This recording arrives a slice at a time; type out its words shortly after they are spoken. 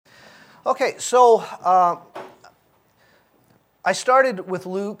Okay, so I started with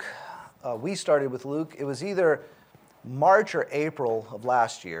Luke. We started with Luke. It was either March or April of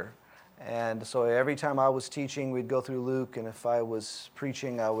last year. And so every time I was teaching, we'd go through Luke. And if I was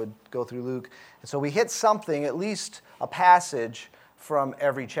preaching, I would go through Luke. And so we hit something, at least a passage from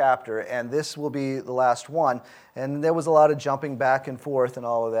every chapter. And this will be the last one. And there was a lot of jumping back and forth and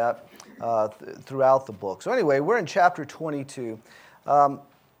all of that throughout the book. So anyway, we're in chapter 22.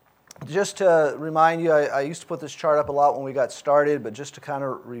 Just to remind you, I used to put this chart up a lot when we got started, but just to kind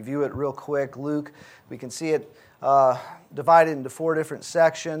of review it real quick, Luke, we can see it divided into 4 different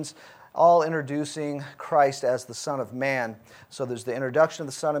sections, all introducing Christ as the Son of Man. So there's the introduction of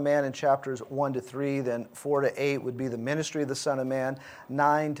the Son of Man in chapters 1 to 3, then 4 to 8 would be the ministry of the Son of Man,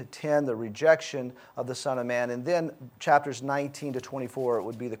 9 to 10, the rejection of the Son of Man, and then chapters 19 to 24 it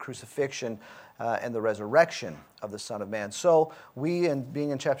would be the crucifixion and the resurrection of the Son of Man. So we,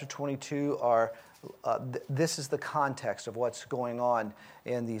 being in chapter 22, this is the context of what's going on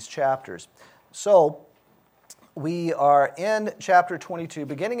in these chapters. So we are in chapter 22,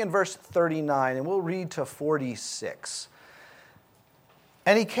 beginning in verse 39, and we'll read to 46.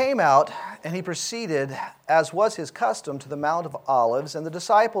 And he came out, and he proceeded, as was his custom, to the Mount of Olives, and the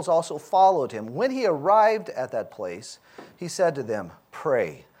disciples also followed him. When he arrived at that place, he said to them,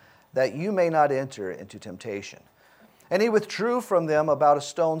 "Pray, that you may not enter into temptation." And he withdrew from them about a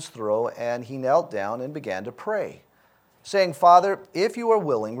stone's throw, and he knelt down and began to pray, saying, "Father, if you are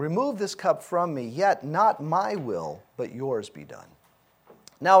willing, remove this cup from me, yet not my will, but yours be done."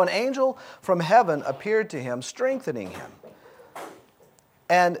 Now an angel from heaven appeared to him, strengthening him.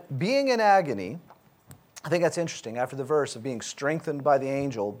 And being in agony, I think that's interesting, after the verse of being strengthened by the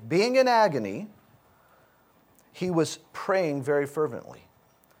angel, being in agony, he was praying very fervently.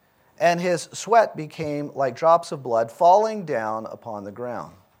 And his sweat became like drops of blood falling down upon the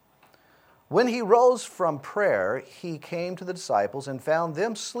ground. When he rose from prayer, he came to the disciples and found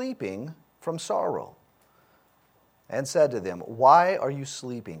them sleeping from sorrow, and said to them, "Why are you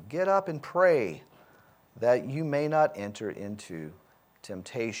sleeping? Get up and pray, that you may not enter into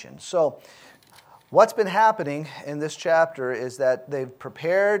temptation." So what's been happening in this chapter is that they've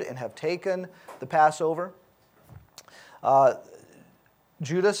prepared and have taken the Passover.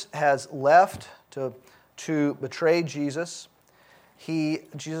 Judas has left to betray Jesus.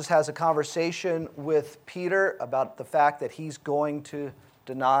 Jesus has a conversation with Peter about the fact that he's going to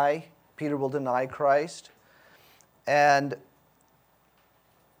Peter will deny Christ. And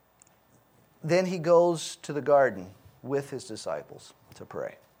then he goes to the garden with his disciples to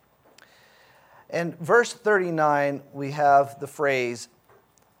pray. In verse 39, we have the phrase,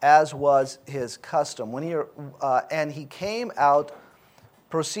 "as was his custom." And he came out,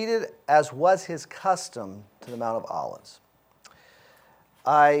 proceeded as was his custom to the Mount of Olives.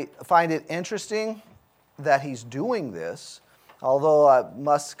 I find it interesting that he's doing this, although I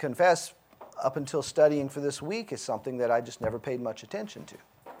must confess, up until studying for this week, is something that I just never paid much attention to.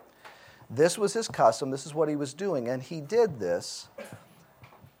 This was his custom, this is what he was doing, and he did this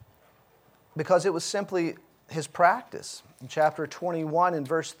because it was simply his practice. In chapter 21, in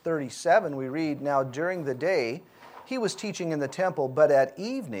verse 37, we read, "Now during the day he was teaching in the temple, but at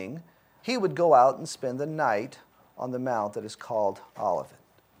evening he would go out and spend the night on the mount that is called Olivet."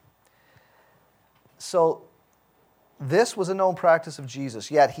 So this was a known practice of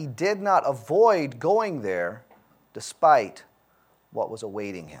Jesus, yet he did not avoid going there despite what was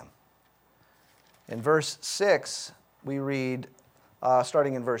awaiting him. In verse 6, we read,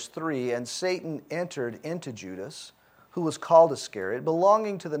 starting in verse 3, "And Satan entered into Judas, who was called Iscariot,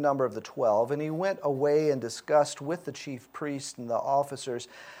 belonging to the number of the 12, and he went away and discussed with the chief priests and the officers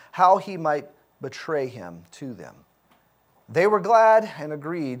how he might betray him to them. They were glad and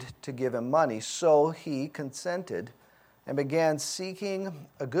agreed to give him money, so he consented and began seeking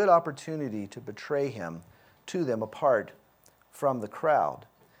a good opportunity to betray him to them apart from the crowd."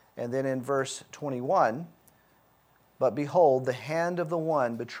 And then in verse 21, "But behold, the hand of the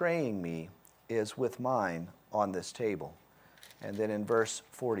one betraying me is with mine on this table." And then in verse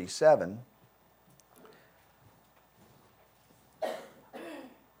 47,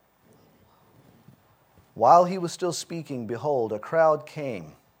 "While he was still speaking, behold, a crowd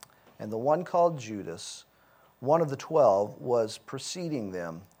came, and the one called Judas, one of the 12, was preceding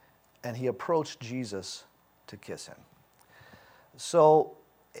them, and he approached Jesus to kiss him." So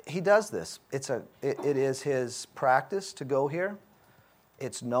he does this. It is his practice to go here.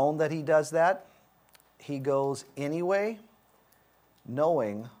 It's known that he does that. He goes anyway,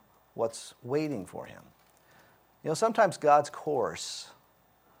 knowing what's waiting for him. You know, sometimes God's course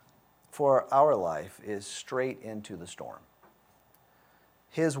for our life is straight into the storm.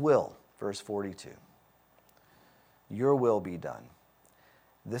 His will verse 42. Your will be done.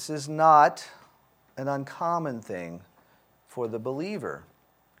 This is not an uncommon thing for the believer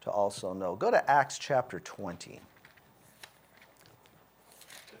to also know. Go to Acts chapter 20.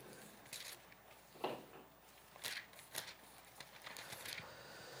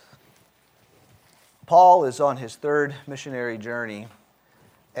 Paul is on his third missionary journey,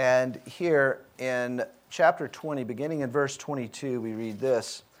 and here in chapter 20, beginning in verse 22, we read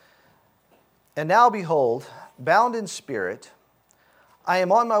this. And now behold, bound in spirit, I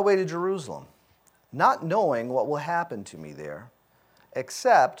am on my way to Jerusalem, not knowing what will happen to me there,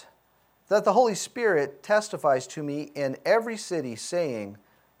 except that the Holy Spirit testifies to me in every city, saying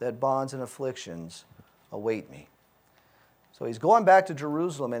that bonds and afflictions await me. So he's going back to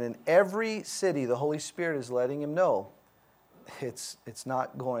Jerusalem, and in every city, the Holy Spirit is letting him know it's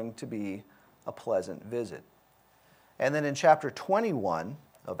not going to be a pleasant visit. And then in chapter 21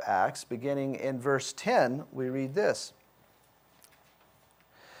 of Acts, beginning in verse 10, we read this.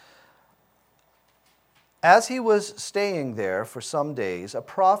 As he was staying there for some days, a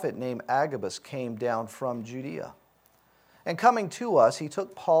prophet named Agabus came down from Judea. And coming to us, he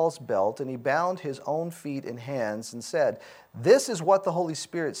took Paul's belt and he bound his own feet and hands and said, "This is what the Holy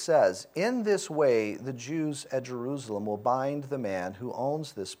Spirit says. In this way, the Jews at Jerusalem will bind the man who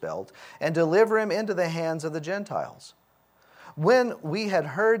owns this belt and deliver him into the hands of the Gentiles." When we had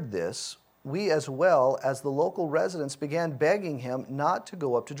heard this, we as well as the local residents began begging him not to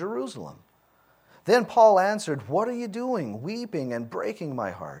go up to Jerusalem. Then Paul answered, "What are you doing, weeping and breaking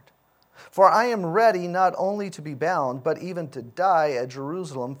my heart? For I am ready not only to be bound, but even to die at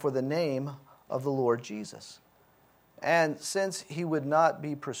Jerusalem for the name of the Lord Jesus." And since he would not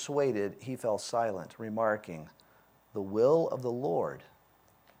be persuaded, he fell silent, remarking, "The will of the Lord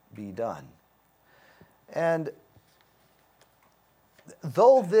be done." And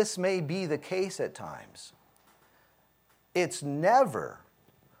though this may be the case at times, it's never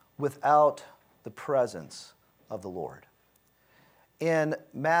without the presence of the Lord. In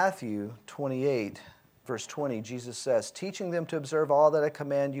Matthew 28, verse 20, Jesus says, "Teaching them to observe all that I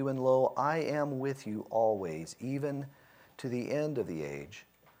command you, and lo, I am with you always, even to the end of the age."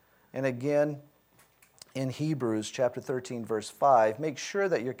 And again, in Hebrews chapter 13, verse 5, "Make sure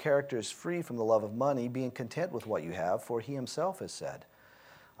that your character is free from the love of money, being content with what you have, for he himself has said,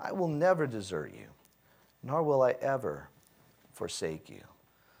 I will never desert you, nor will I ever forsake you."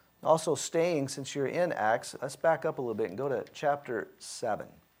 Also staying, since you're in Acts, let's back up a little bit and go to chapter 7.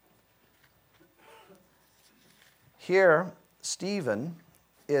 Here, Stephen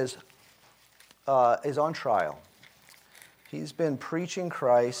is on trial. He's been preaching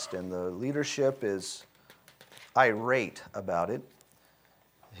Christ, and the leadership is irate about it.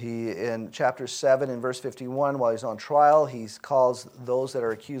 In chapter 7, in verse 51, while he's on trial, he calls those that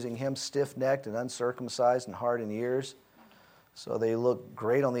are accusing him stiff-necked and uncircumcised and hard in ears. So they look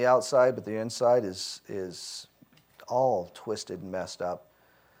great on the outside, but the inside is all twisted and messed up.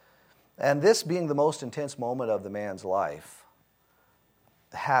 And this being the most intense moment of the man's life,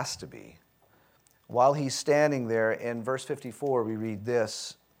 has to be. While he's standing there, in verse 54, we read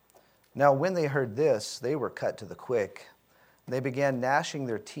this. "Now when they heard this, they were cut to the quick. And they began gnashing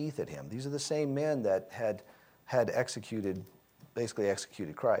their teeth at him." These are the same men that had basically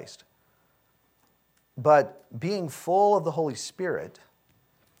executed Christ. But being full of the Holy Spirit,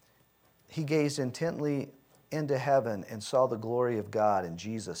 he gazed intently into heaven and saw the glory of God and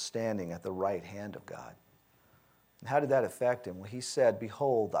Jesus standing at the right hand of God. And how did that affect him? Well, he said,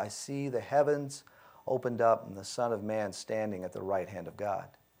 "Behold, I see the heavens opened up and the Son of Man standing at the right hand of God."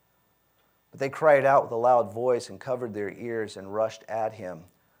 But they cried out with a loud voice and covered their ears and rushed at him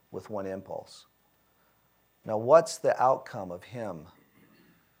with one impulse. Now, what's the outcome of him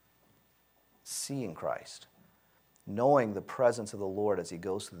seeing Christ, knowing the presence of the Lord as he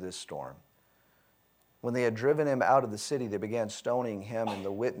goes through this storm? When they had driven him out of the city, they began stoning him, and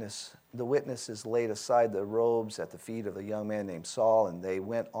the witnesses laid aside their robes at the feet of a young man named Saul, and they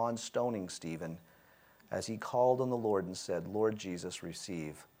went on stoning Stephen as he called on the Lord and said, "Lord Jesus,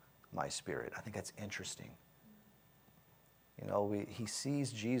 receive my spirit." I think that's interesting. You know, he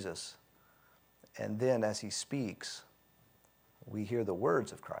sees Jesus, and then as he speaks, we hear the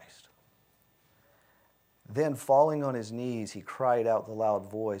words of Christ. Then, falling on his knees, he cried out with a loud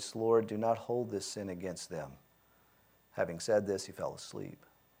voice, "Lord, do not hold this sin against them." Having said this, he fell asleep.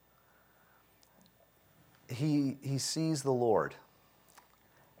 He sees the Lord.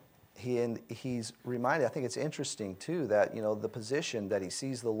 He's reminded, I think it's interesting too, that the position that he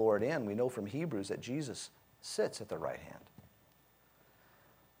sees the Lord in, we know from Hebrews that Jesus sits at the right hand.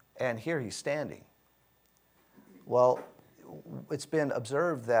 And here he's standing. Well, it's been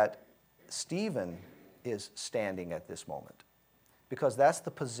observed that Stephen is standing at this moment, because that's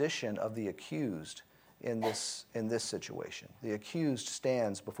the position of the accused in this situation. The accused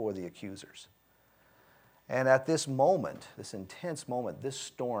stands before the accusers. And at this moment, this intense moment, this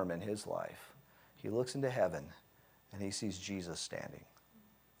storm in his life, he looks into heaven and he sees Jesus standing.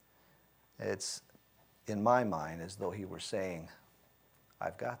 It's, in my mind, as though he were saying,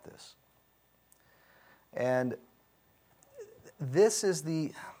 I've got this. And this is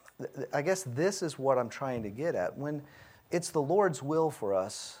I guess this is what I'm trying to get at. When it's the Lord's will for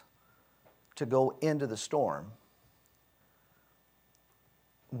us to go into the storm,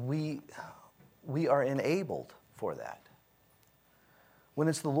 we are enabled for that. When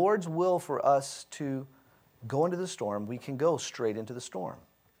it's the Lord's will for us to go into the storm, we can go straight into the storm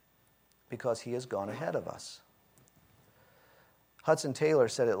because he has gone ahead of us. Hudson Taylor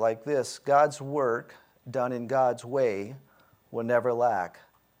said it like this: God's work done in God's way will never lack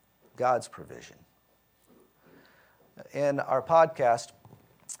God's provision. In our podcast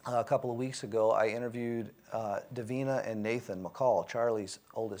a couple of weeks ago, I interviewed Davina and Nathan McCall, Charlie's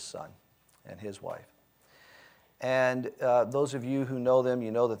oldest son, and his wife. And those of you who know them,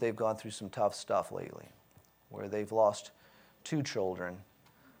 you know that they've gone through some tough stuff lately, where they've lost 2 children.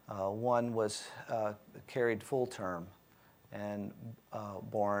 One was carried full term and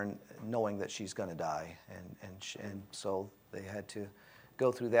born knowing that she's going to die. And so they had to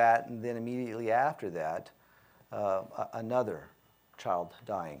go through that. And then immediately after that, another child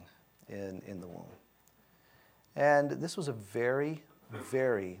dying in the womb. And this was a very,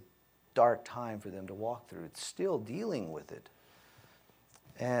 very dark time for them to walk through. It's still dealing with it.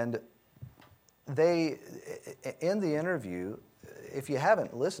 And they, in the interview, if you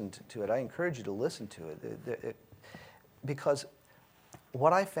haven't listened to it, I encourage you to listen to it. Because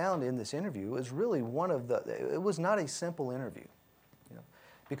what I found in this interview is really it was not a simple interview,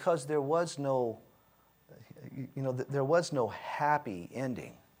 because there was no happy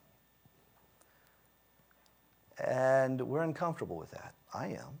ending. And we're uncomfortable with that. I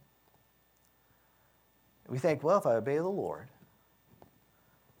am. We think, well, if I obey the Lord,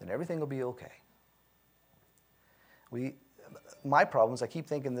 then everything will be okay. My problem is I keep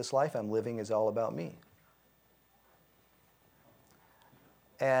thinking this life I'm living is all about me.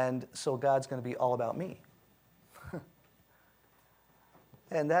 And so God's going to be all about me.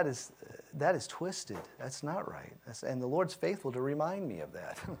 And that is twisted. That's not right. And the Lord's faithful to remind me of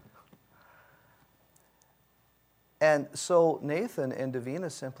that. And so Nathan and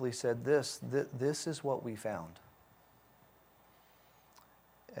Davina simply said this is what we found.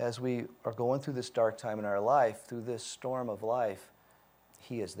 As we are going through this dark time in our life, through this storm of life,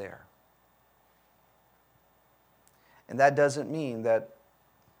 he is there. And that doesn't mean that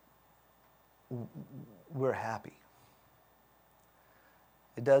we're happy.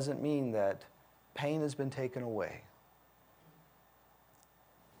 It doesn't mean that pain has been taken away.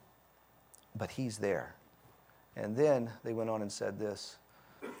 But he's there. And then they went on and said this: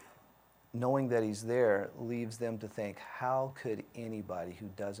 knowing that he's there leaves them to think, how could anybody who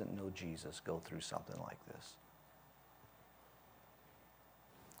doesn't know Jesus go through something like this?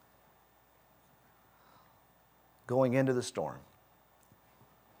 Going into the storm,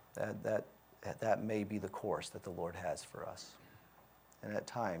 that may be the course that the Lord has for us. And at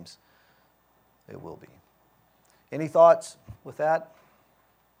times, it will be. Any thoughts with that?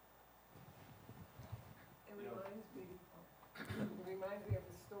 It reminds me of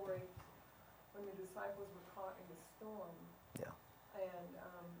the story when the disciples were caught in the storm. Yeah. And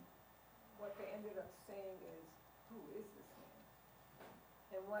what they ended up saying is, who is this man?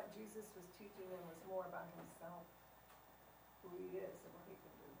 And what Jesus was teaching them was more about himself, who he is and what he can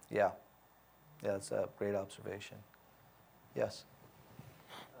do. Yeah. Yeah, that's a great observation. Yes?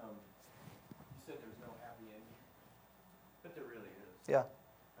 You said there's no happy ending, but there really is. Yeah.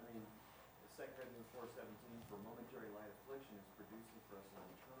 I mean, 2 Corinthians 4:17, for momentary light affliction is producing for us an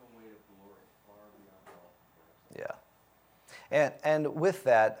eternal weight of glory far beyond all comparison. Yeah. And with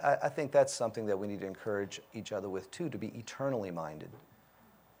that, I think that's something that we need to encourage each other with too, to be eternally minded.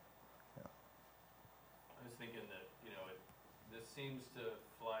 I was thinking that, this seems to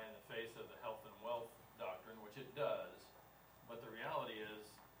fly in the face of the health and wealth doctrine, which it does, but the reality is,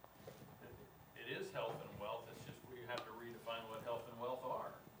 it is health and wealth. It's just we have to redefine what health and wealth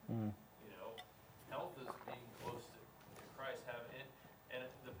are. Mm. Health is being close to Christ, and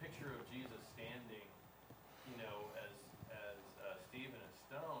the picture of Jesus standing, as Stephen is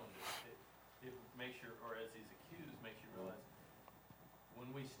stoned, it makes you, or as he's accused, makes you realize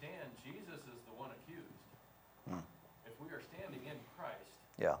when we stand, Jesus is the one accused. Mm. If we are standing in Christ,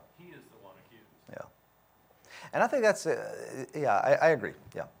 Yeah. he is the one accused. Yeah. And I think that's, I agree.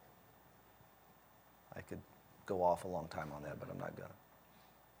 Yeah. go off a long time on that, but I'm not going to.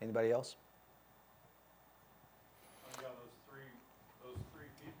 Anybody else? Yeah, those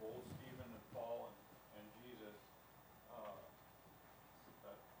three people, Stephen and Paul and Jesus,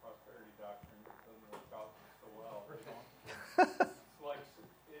 that prosperity doctrine doesn't work out so well. It's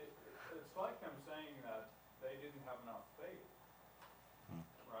like I'm saying that they didn't have enough faith,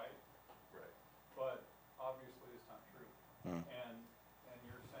 right? Right. But obviously it's not true. Mm. And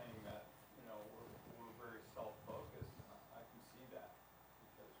you're saying that, we're very self-focused. I can see that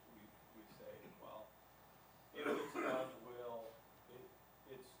because we say, well, if it's God's will,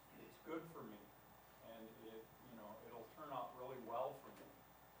 it's good for me, and it'll turn out really well for me.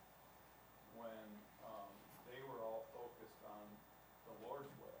 When they were all focused on the Lord's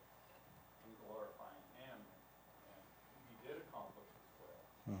will and glorifying Him, and He did accomplish His will.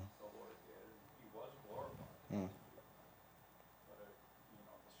 The Lord did, and He was glorified. But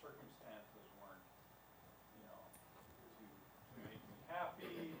the circumstances weren't, to make me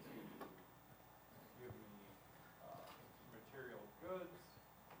happy, to give me material goods,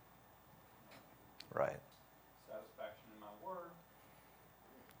 Right. satisfaction in my work.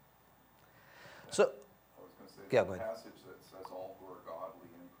 So, I was going to say, Yeah, the go ahead. passage that says all who are godly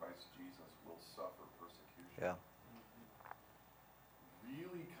in Christ Jesus will suffer persecution. yeah.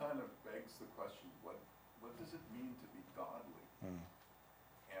 Really kind of begs the question, what does it mean to be godly?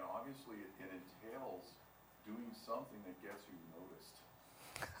 And obviously it entails doing something that gets you noticed.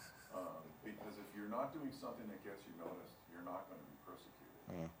 Because if you're not doing something that gets you noticed, you're not going to be persecuted.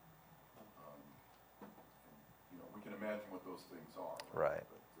 And, we can imagine what those things are. Right.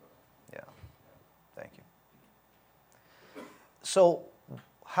 But, Yeah. Thank you. So,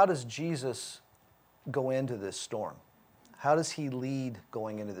 how does Jesus go into this storm? How does he lead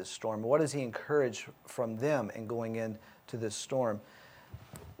going into this storm? What does he encourage from them in going into this storm?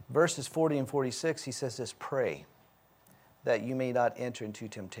 Verses 40 and 46, he says this, pray that you may not enter into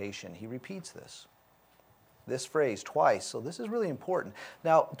temptation. He repeats this phrase twice. So this is really important.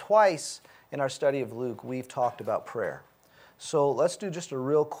 Now, twice in our study of Luke, we've talked about prayer. So let's do just a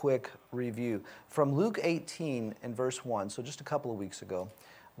real quick review. From Luke 18 and verse 1, so just a couple of weeks ago,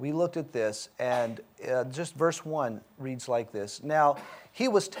 we looked at this, and just verse 1 reads like this. Now, he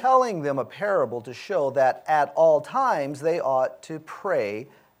was telling them a parable to show that at all times they ought to pray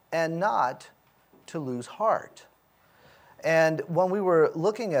and not to lose heart. And when we were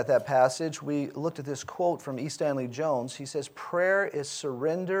looking at that passage, we looked at this quote from E. Stanley Jones. He says, prayer is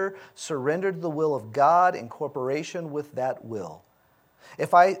surrender to the will of God in cooperation with that will.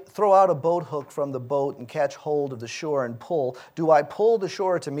 If I throw out a boat hook from the boat and catch hold of the shore and pull, do I pull the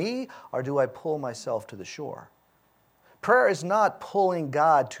shore to me, or do I pull myself to the shore? Prayer is not pulling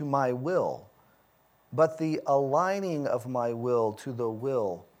God to my will, but the aligning of my will to the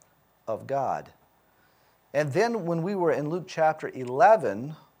will of God. And then when we were in Luke chapter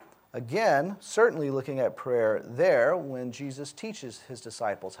 11, again, certainly looking at prayer there, when Jesus teaches his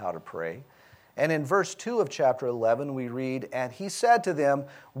disciples how to pray. And in verse 2 of chapter 11, we read, and he said to them,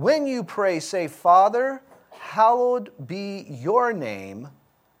 when you pray, say, Father, hallowed be your name,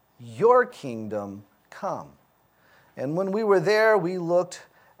 your kingdom come. And when we were there, we looked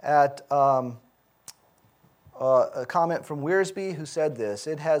at a comment from Wiersbe who said this,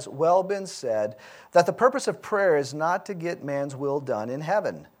 it has well been said that the purpose of prayer is not to get man's will done in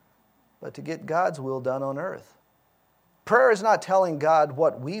heaven, but to get God's will done on earth. Prayer is not telling God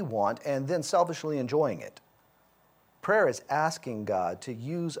what we want and then selfishly enjoying it. Prayer is asking God to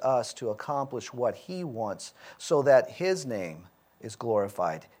use us to accomplish what he wants so that his name is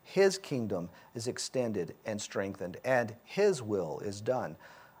glorified, his kingdom is extended and strengthened, and his will is done.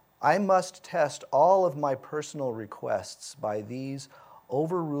 I must test all of my personal requests by these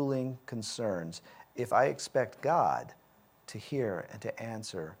overruling concerns if I expect God to hear and to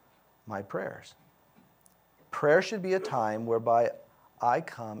answer my prayers. Prayer should be a time whereby I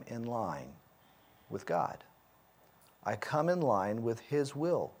come in line with God. I come in line with his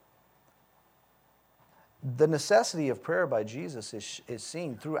will. The necessity of prayer by Jesus is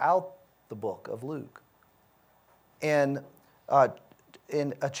seen throughout the book of Luke. In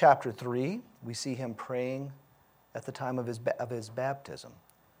chapter 3, we see him praying at the time of his baptism.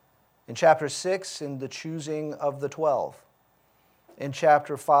 In chapter 6, in the choosing of the 12. In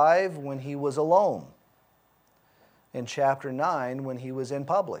chapter 5, when he was alone. In chapter 9, when he was in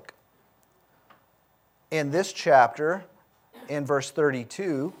public. In this chapter, in verse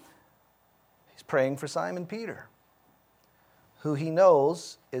 32, he's praying for Simon Peter, who he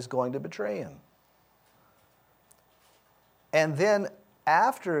knows is going to betray him. And then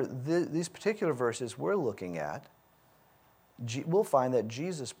after these particular verses we're looking at, we'll find that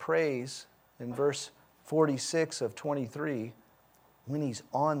Jesus prays in verse 46 of 23, when he's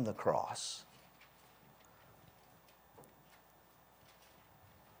on the cross.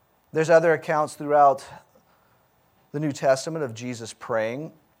 There's other accounts throughout the New Testament of Jesus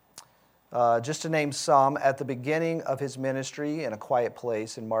praying. Just to name some, at the beginning of his ministry in a quiet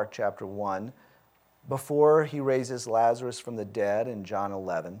place in Mark chapter 1, before he raises Lazarus from the dead in John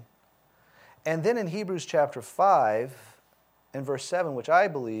 11, and then in Hebrews chapter 5 and verse 7, which I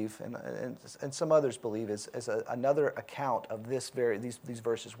believe, and some others believe, is another account of these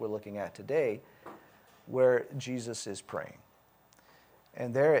verses we're looking at today, where Jesus is praying.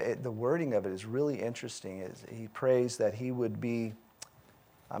 And there, the wording of it is really interesting. He prays that he would be,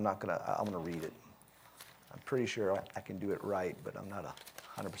 I'm going to read it. I'm pretty sure I can do it right, but I'm not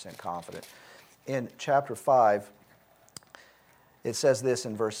 100% confident. In chapter 5, it says this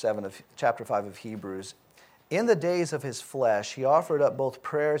in verse 7 of chapter 5 of Hebrews, "In the days of his flesh, he offered up both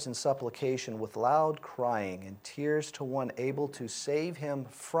prayers and supplication with loud crying and tears to one able to save him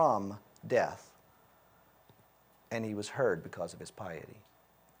from death. And he was heard because of his piety."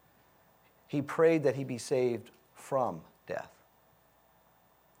 He prayed that he be saved from death.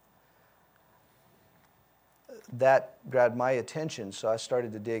 That grabbed my attention, so I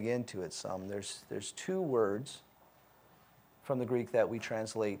started to dig into it some. There's two words from the Greek that we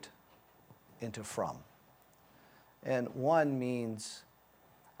translate into from. And one means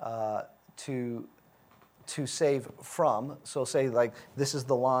to save from. So say like, this is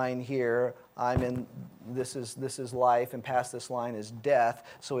the line here, this is life, and past this line is death.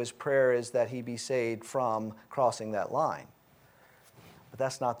 So his prayer is that he be saved from crossing that line. But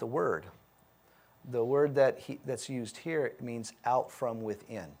that's not the word. The word that's used here means out from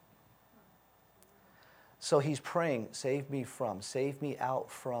within. So he's praying, save me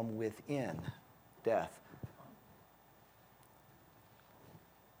out from within death.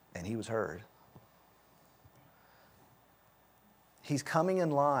 And he was heard. He's coming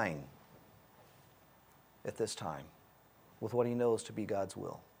in line at this time with what he knows to be God's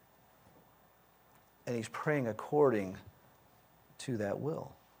will. And he's praying according to that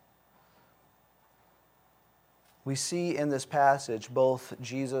will. We see in this passage both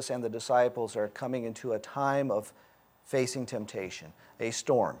Jesus and the disciples are coming into a time of facing temptation, a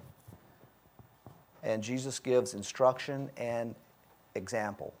storm. And Jesus gives instruction and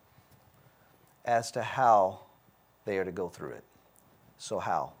example as to how they are to go through it. So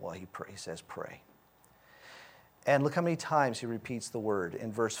how? Well, he says pray. And look how many times he repeats the word.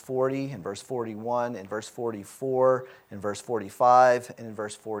 In verse 40, in verse 41, in verse 44, in verse 45, and in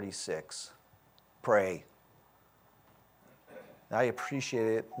verse 46. Pray. I appreciate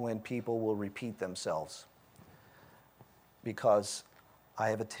it when people will repeat themselves, because I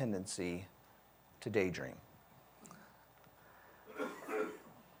have a tendency to daydream.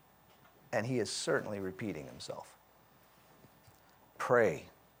 And he is certainly repeating himself. Pray.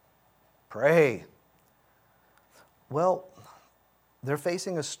 Pray. Well, they're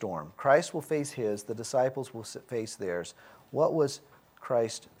facing a storm. Christ will face his. The disciples will face theirs. What was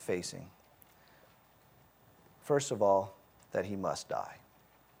Christ facing? First of all, that he must die.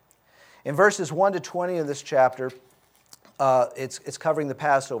 In verses 1 to 20 of this chapter, it's covering the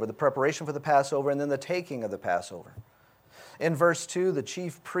Passover, the preparation for the Passover, and then the taking of the Passover. In verse 2, the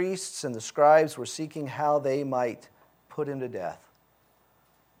chief priests and the scribes were seeking how they might put him to death.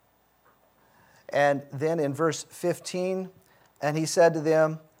 And then in verse 15, and he said to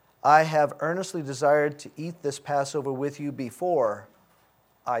them, "I have earnestly desired to eat this Passover with you before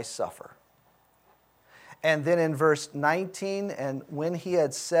I suffer." And then in verse 19, and when he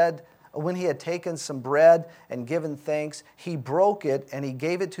had taken some bread and given thanks, he broke it and he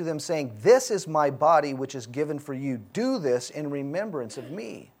gave it to them, saying, "This is my body which is given for you. Do this in remembrance of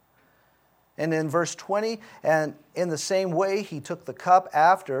me." And in verse 20, and in the same way he took the cup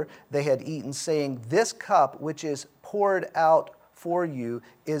after they had eaten, saying, "This cup which is poured out for you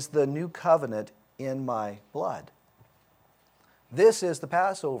is the new covenant in my blood." This is the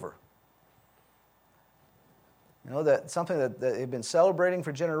Passover. You know, that's something that they've been celebrating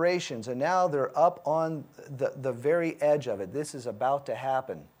for generations, and now they're up on the very edge of it. This is about to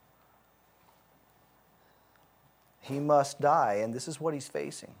happen. He must die, and this is what he's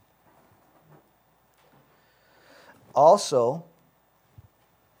facing. Also,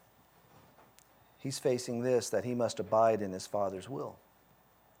 he's facing this, that he must abide in his Father's will.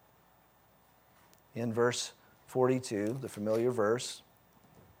 In verse 42, the familiar verse,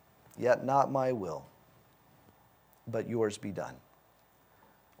 "Yet not my will, but yours be done."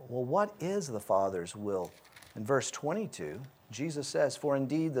 Well, what is the Father's will? In verse 22, Jesus says, "For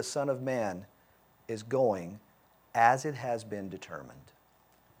indeed the Son of Man is going as it has been determined."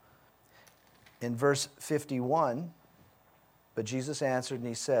 in verse 51, but Jesus answered and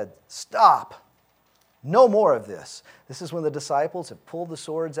he said, "Stop! No more of this." This is when the disciples have pulled the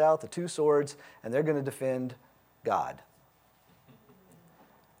swords out, the two swords, and they're going to defend God.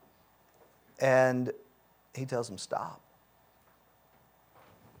 And he tells them, "Stop.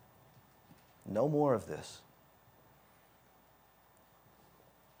 No more of this.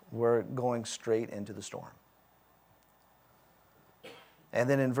 We're going straight into the storm." And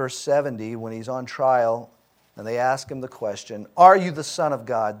then in verse 70, when he's on trial, and they ask him the question, "Are you the Son of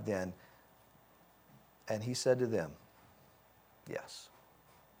God then?" And he said to them, "Yes,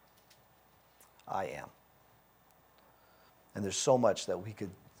 I am." And there's so much that we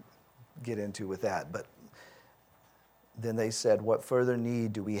could get into with that. But then they said, "What further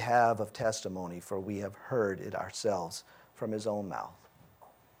need do we have of testimony? For we have heard it ourselves from his own mouth."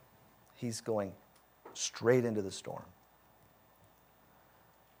 He's going straight into the storm.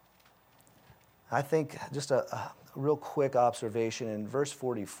 I think just a real quick observation in verse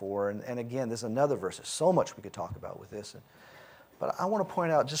 44, and again, there's another verse. There's so much we could talk about with this. But I want to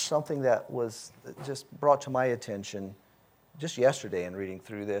point out just something that was just brought to my attention just yesterday in reading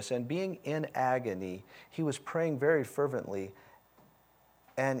through this. And being in agony, he was praying very fervently,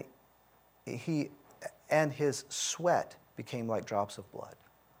 and his sweat became like drops of blood.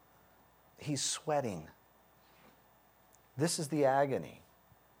 He's sweating. This is the agony.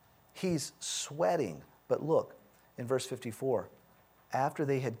 He's sweating. But look, in verse 54, after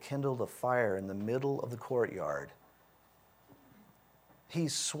they had kindled a fire in the middle of the courtyard,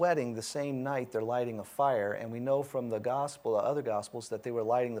 he's sweating the same night they're lighting a fire, and we know from the other gospels, that they were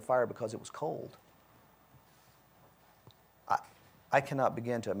lighting the fire because it was cold. I cannot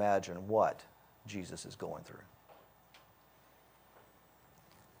begin to imagine what Jesus is going through.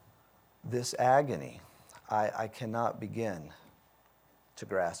 This agony, I cannot begin to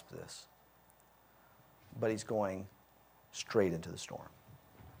grasp this. But he's going straight into the storm.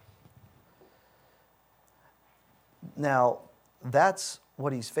 Now, that's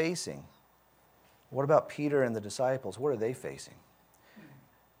what he's facing. What about Peter and the disciples? What are they facing?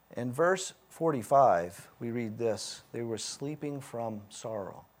 In verse 45, we read this: "They were sleeping from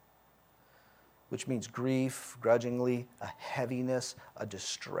sorrow," which means grief, grudgingly, a heaviness, a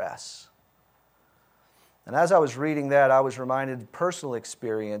distress. And as I was reading that, I was reminded of personal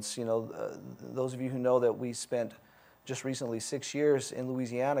experience. Those of you who know that we spent just recently 6 years in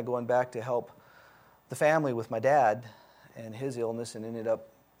Louisiana going back to help the family with my dad and his illness, and ended up,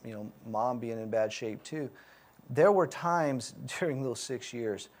 Mom being in bad shape too. There were times during those 6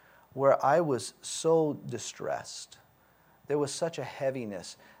 years where I was so distressed. There was such a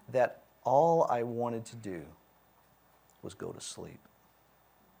heaviness that all I wanted to do was go to sleep.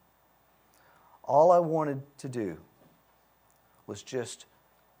 All I wanted to do was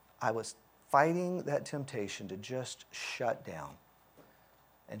I was fighting that temptation to just shut down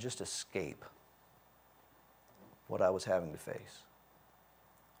and just escape what I was having to face,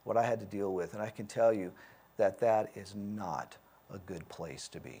 what I had to deal with. And I can tell you that that is not a good place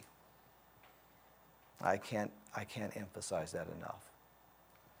to be. I can't emphasize that enough.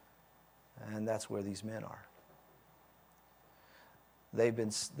 And that's where these men are. They've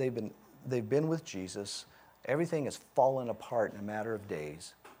been with Jesus. Everything has fallen apart in a matter of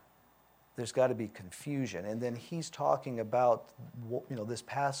days. There's got to be confusion. And then he's talking about, this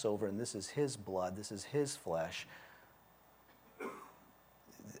Passover, and this is his blood, this is his flesh.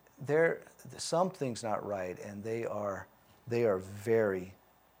 Something's not right, and they are very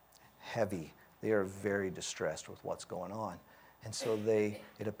heavy. They are very distressed with what's going on. And so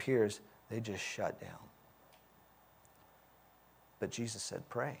it appears they just shut down. But Jesus said,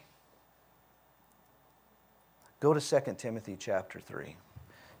 pray. Go to 2 Timothy chapter 3.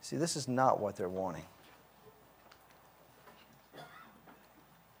 See, this is not what they're wanting.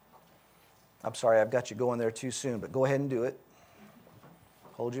 I'm sorry, I've got you going there too soon, but go ahead and do it.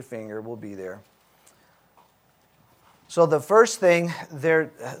 Hold your finger, we'll be there. So the first thing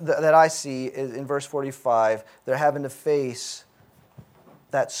that I see is in verse 45, they're having to face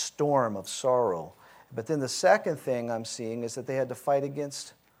that storm of sorrow. But then the second thing I'm seeing is that they had to fight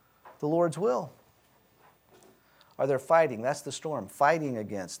against the Lord's will. Are they fighting? That's the storm. Fighting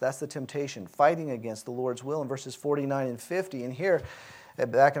against. That's the temptation. Fighting against the Lord's will in verses 49 and 50. And here,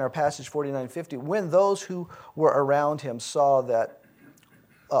 back in our passage 49 and 50, when those who were around him saw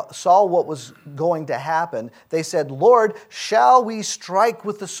what was going to happen, they said, "Lord, shall we strike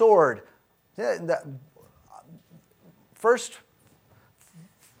with the sword?" First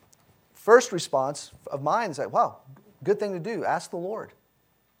response of mine is like, wow, good thing to do. Ask the Lord.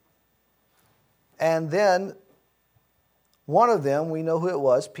 And then one of them, we know who it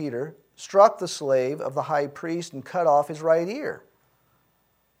was, Peter, struck the slave of the high priest and cut off his right ear.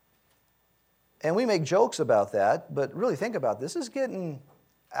 And we make jokes about that, but really think about this. This is getting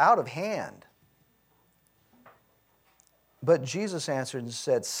out of hand. But Jesus answered and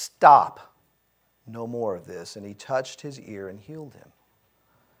said, "Stop, no more of this." And he touched his ear and healed him.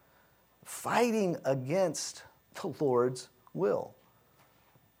 Fighting against the Lord's will.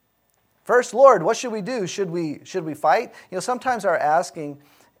 First, Lord, what should we do? Should we fight? Sometimes our asking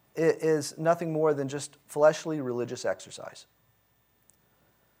is nothing more than just fleshly religious exercise.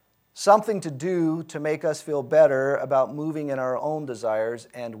 Something to do to make us feel better about moving in our own desires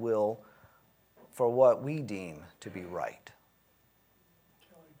and will for what we deem to be right.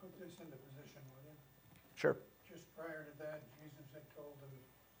 Kelly, put this into position, will you? Sure. Just prior to that, Jesus had told them,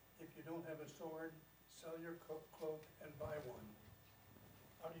 if you don't have a sword, sell your cloak and buy one.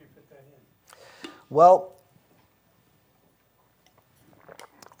 How do you fit that in? Well,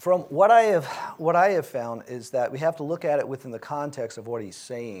 from what I have found is that we have to look at it within the context of what he's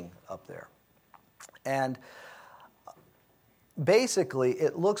saying up there. And basically,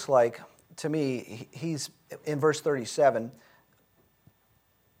 it looks like, to me, he's in verse 37,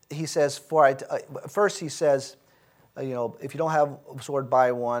 he says, first he says, if you don't have a sword,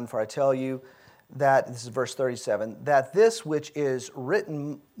 buy one, for I tell you that, this is verse 37, that this which is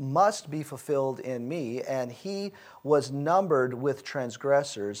written must be fulfilled in me, and he was numbered with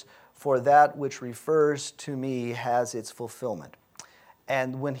transgressors, for that which refers to me has its fulfillment.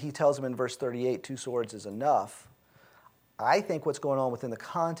 And when he tells him in verse 38, 2 swords is enough, I think what's going on within the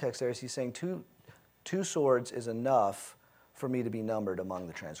context there is he's saying two swords is enough for me to be numbered among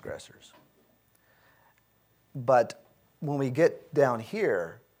the transgressors. But when we get down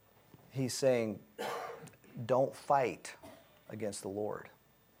here, he's saying, don't fight against the Lord.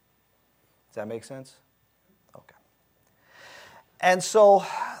 Does that make sense? Okay. And so,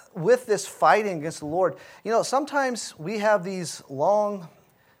 with this fighting against the Lord, sometimes we have these long...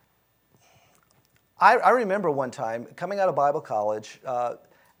 I remember one time coming out of Bible college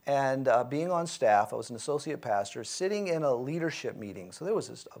and being on staff. I was an associate pastor, sitting in a leadership meeting. So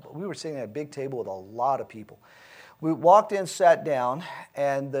we were sitting at a big table with a lot of people. We walked in, sat down,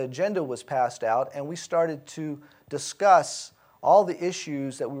 and the agenda was passed out, and we started to discuss all the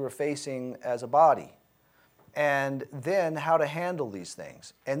issues that we were facing as a body, and then how to handle these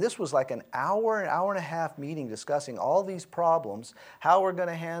things. And this was like an hour and a half meeting discussing all these problems, how we're going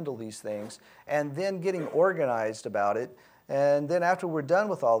to handle these things, and then getting organized about it. And then after we're done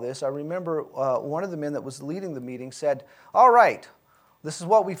with all this, I remember one of the men that was leading the meeting said, "All right, this is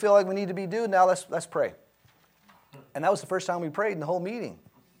what we feel like we need to be doing. Now let's pray." And that was the first time we prayed in the whole meeting.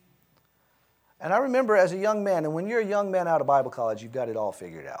 And I remember as a young man, and when you're a young man out of Bible college, you've got it all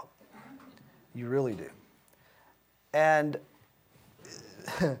figured out. You really do. And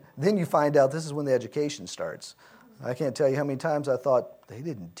then you find out this is when the education starts. I can't tell you how many times I thought, they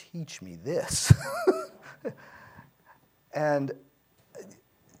didn't teach me this.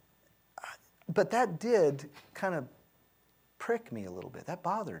 But that did kind of prick me a little bit. That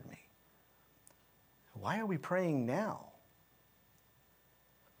bothered me. Why are we praying now?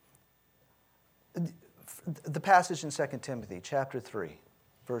 The passage in 2 Timothy, chapter 3,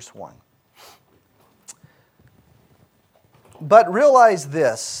 verse 1. But realize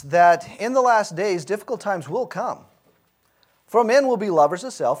this, that in the last days difficult times will come. For men will be lovers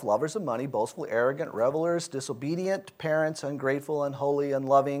of self, lovers of money, boastful, arrogant, revelers, disobedient parents, ungrateful, unholy,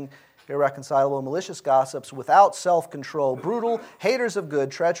 unloving, irreconcilable, malicious gossips, without self-control, brutal, haters of good,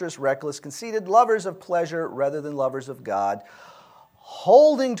 treacherous, reckless, conceited, lovers of pleasure rather than lovers of God,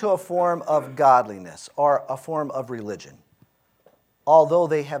 holding to a form of godliness or a form of religion, although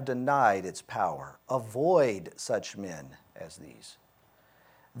they have denied its power. Avoid such men as these.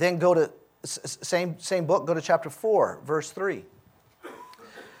 Then go to, same book, go to chapter 4, verse 3.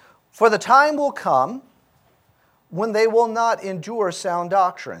 For the time will come when they will not endure sound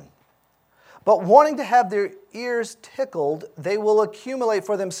doctrine, but wanting to have their ears tickled, they will accumulate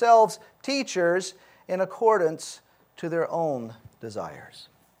for themselves teachers in accordance to their own desires.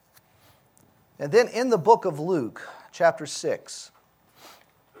 And then in the book of Luke, chapter 6,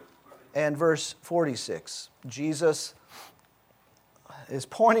 and verse 46, Jesus is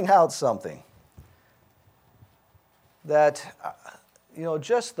pointing out something that,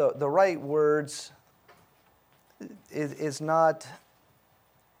 just the right words is not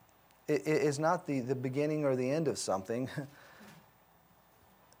the beginning or the end of something,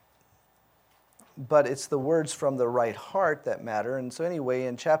 but it's the words from the right heart that matter. And so anyway,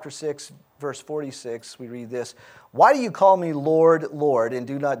 in chapter 6, verse 46, we read this: "Why do you call me Lord, Lord, and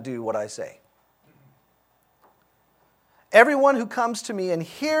do not do what I say?" Everyone who comes to me and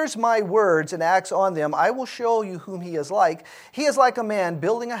hears my words and acts on them, I will show you whom he is like. He is like a man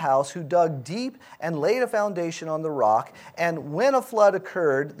building a house who dug deep and laid a foundation on the rock. And when a flood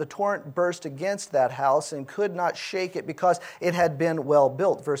occurred, the torrent burst against that house and could not shake it because it had been well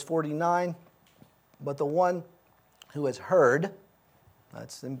built. Verse 49, but the one who has heard,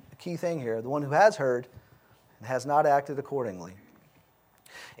 that's the key thing here, the one who has heard and has not acted accordingly,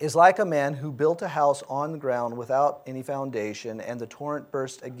 is like a man who built a house on the ground without any foundation, and the torrent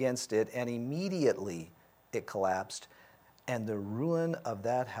burst against it, and immediately it collapsed, and the ruin of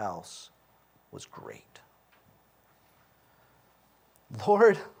that house was great.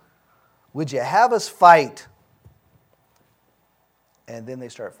 Lord, would you have us fight? And then they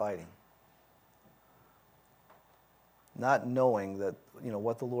start fighting, not knowing that,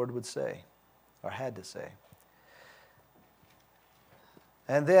 what the Lord would say or had to say.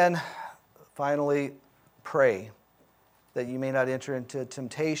 And then, finally, pray that you may not enter into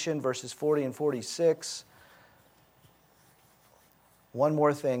temptation, verses 40 and 46. One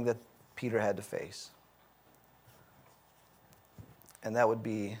more thing that Peter had to face, and that would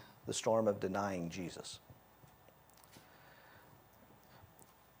be the storm of denying Jesus.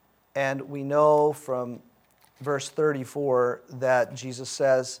 And we know from verse 34 that Jesus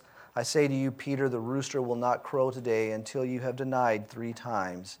says, I say to you, Peter, the rooster will not crow today until you have denied 3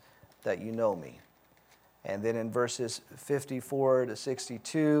 times that you know me. And then in verses 54 to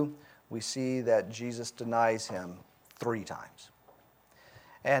 62, we see that Jesus denies him 3 times.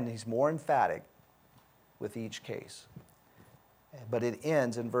 And he's more emphatic with each case. But it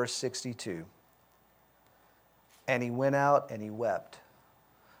ends in verse 62. And he went out and he wept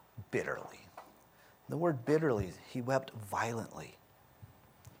bitterly. The word bitterly, he wept violently.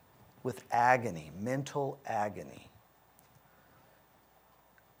 With agony, mental agony.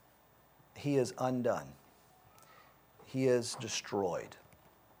 He is undone. He is destroyed.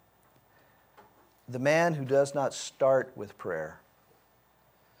 The man who does not start with prayer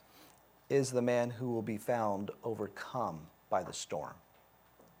is the man who will be found overcome by the storm.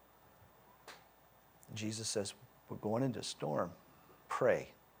 Jesus says, we're going into a storm.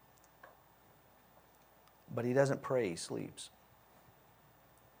 Pray. But he doesn't pray, he sleeps.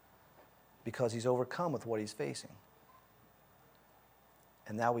 Because he's overcome with what he's facing.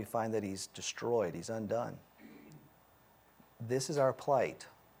 And now we find that he's destroyed, he's undone. This is our plight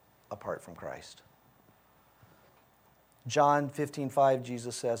apart from Christ. John 15:5,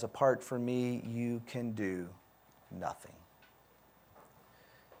 Jesus says, apart from me, you can do nothing.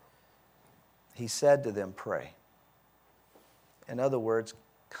 He said to them, pray. In other words,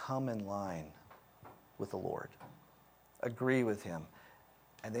 come in line with the Lord. Agree with him.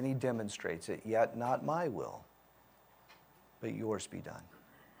 And then he demonstrates it, yet not my will, but yours be done.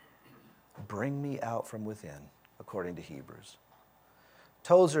 Bring me out from within, according to Hebrews.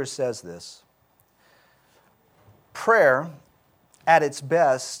 Tozer says this, prayer, at its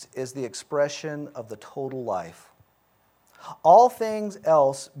best, is the expression of the total life. All things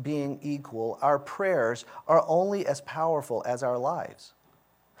else being equal, our prayers are only as powerful as our lives.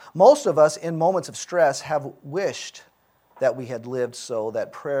 Most of us, in moments of stress, have wished that we had lived so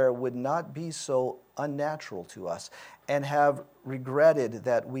that prayer would not be so unnatural to us, and have regretted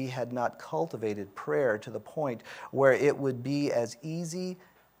that we had not cultivated prayer to the point where it would be as easy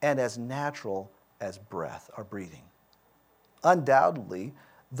and as natural as breath or breathing. Undoubtedly,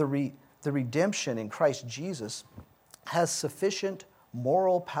 the redemption in Christ Jesus has sufficient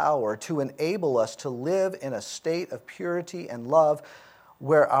moral power to enable us to live in a state of purity and love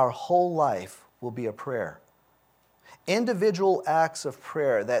where our whole life will be a prayer. Individual acts of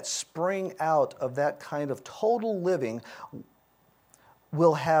prayer that spring out of that kind of total living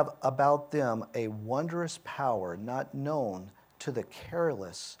will have about them a wondrous power not known to the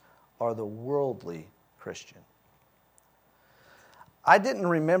careless or the worldly Christian. I didn't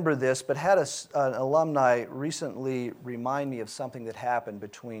remember this, but had an alumni recently remind me of something that happened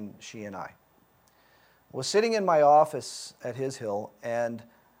between she and I. I was sitting in my office at His Hill, and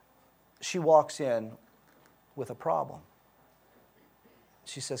she walks in with a problem.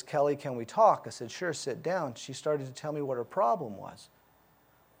 She says, Kelly, can we talk? I said, sure, sit down. She started to tell me what her problem was.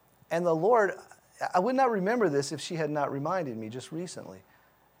 And the Lord, I would not remember this if she had not reminded me just recently.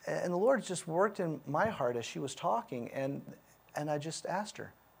 And the Lord just worked in my heart as she was talking, and I just asked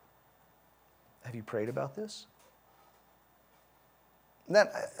her, have you prayed about this?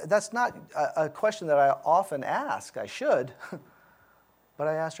 That's not a question that I often ask. I should. But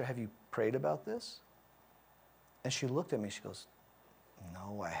I asked her, have you prayed about this? And she looked at me. She goes,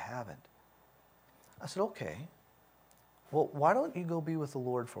 no, I haven't. I said, okay. Well, why don't you go be with the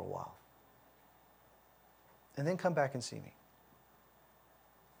Lord for a while? and then come back and see me.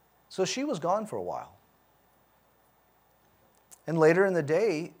 So she was gone for a while. And later in the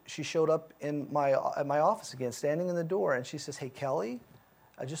day, she showed up at my office again, standing in the door, and she says, "Hey, Kelly,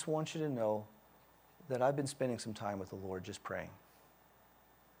 I just want you to know that I've been spending some time with the Lord just praying.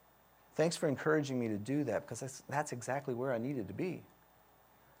 Thanks for encouraging me to do that, because that's exactly where I needed to be."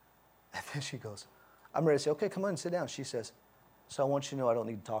 And then she goes, I'm ready to say, "Okay, come on and sit down." She says, "So I want you to know I don't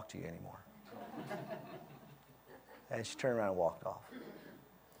need to talk to you anymore." And she turned around and walked off.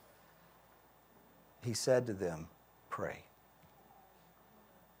 He said to them, "Pray."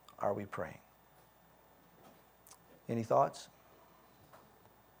 Are we praying? Any thoughts?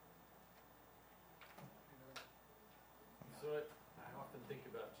 So I often think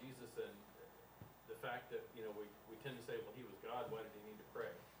about Jesus and the fact that, we tend to say, well, he was God, why did he need to pray?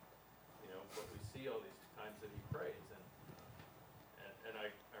 But we see all these times that he prays. And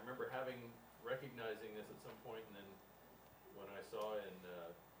I remember recognizing this at some point, and then when I saw in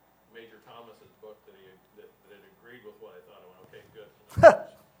Major Thomas's book that it agreed with what I thought, I went, okay, good.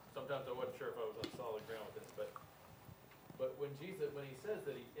 Sometimes I wasn't sure if I was on solid ground with this, but when he says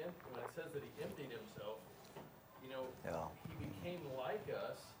that he emptied himself, Yeah. he became like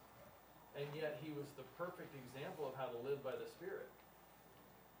us, and yet he was the perfect example of how to live by the Spirit.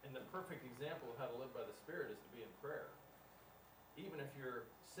 And the perfect example of how to live by the Spirit is to be in prayer. Even if you're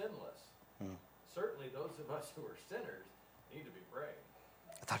sinless, certainly those of us who are sinners need to be praying.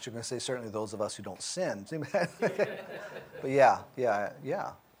 I thought you were going to say certainly those of us who don't sin. But yeah.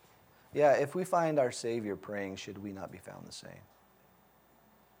 Yeah, if we find our Savior praying, should we not be found the same?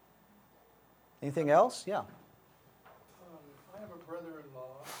 Anything else? Yeah. I have a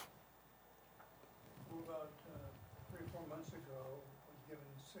brother-in-law who about 3 or 4 months ago was given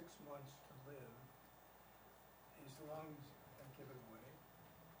 6 months to live. His lungs have given way,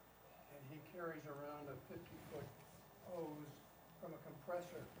 and he carries around a 50-foot hose from a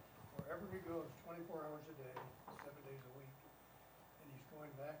compressor wherever he goes, 24 hours a day, 7 days a week. And he's going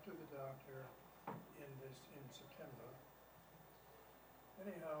back to the doctor in September.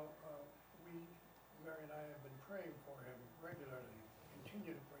 Anyhow, Mary and I have been praying for him regularly,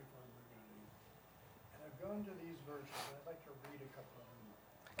 continue to pray for him regularly. And I've gone to these verses, and I'd like to read a couple of them.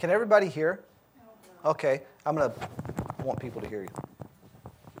 Can everybody hear? Okay, I'm going to want people to hear you.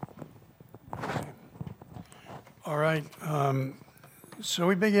 All right. So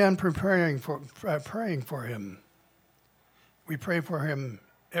we began praying for him. We pray for him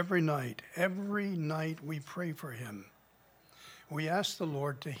every night. Every night we pray for him. We ask the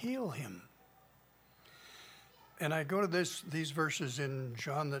Lord to heal him. And I go to these verses in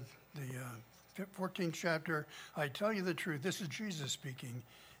John, the 14th chapter. "I tell you the truth," this is Jesus speaking,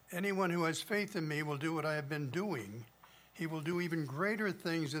 "anyone who has faith in me will do what I have been doing. He will do even greater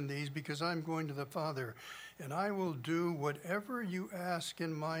things than these, because I'm going to the Father. And I will do whatever you ask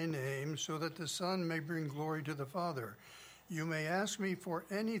in my name, so that the Son may bring glory to the Father. You may ask me for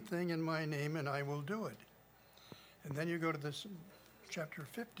anything in my name, and I will do it." And then you go to this chapter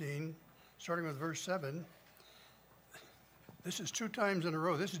 15, starting with verse 7. This is 2 times in a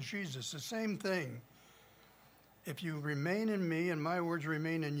row. This is Jesus, the same thing. "If you remain in me and my words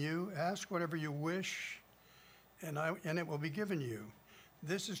remain in you, ask whatever you wish, and it will be given you.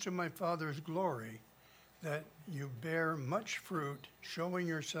 This is to my Father's glory, that you bear much fruit, showing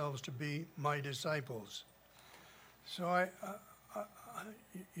yourselves to be my disciples." So I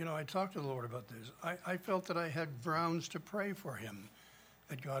talked to the Lord about this. I felt that I had grounds to pray for him,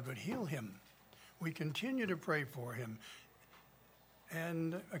 that God would heal him. We continue to pray for him.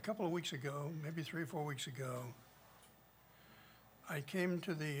 And a couple of weeks ago, maybe 3 or 4 weeks ago, I came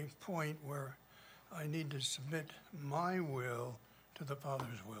to the point where I need to submit my will to the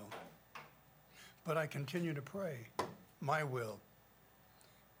Father's will. But I continue to pray my will,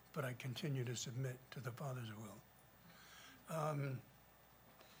 but I continue to submit to the Father's will.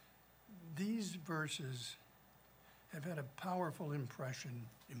 These verses have had a powerful impression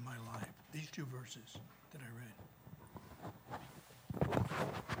in my life, these 2 verses that I read.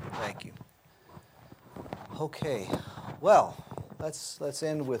 Thank you. Okay, well, let's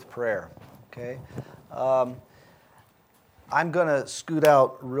end with prayer, okay? I'm going to scoot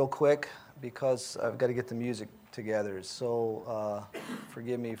out real quick because I've got to get the music together, so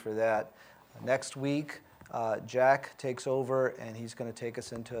forgive me for that. Next week, Jack takes over, and he's going to take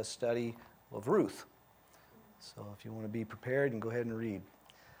us into a study of Ruth. So if you want to be prepared, you can go ahead and read.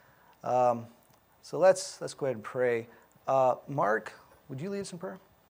 So let's go ahead and pray. Mark, would you lead us in prayer?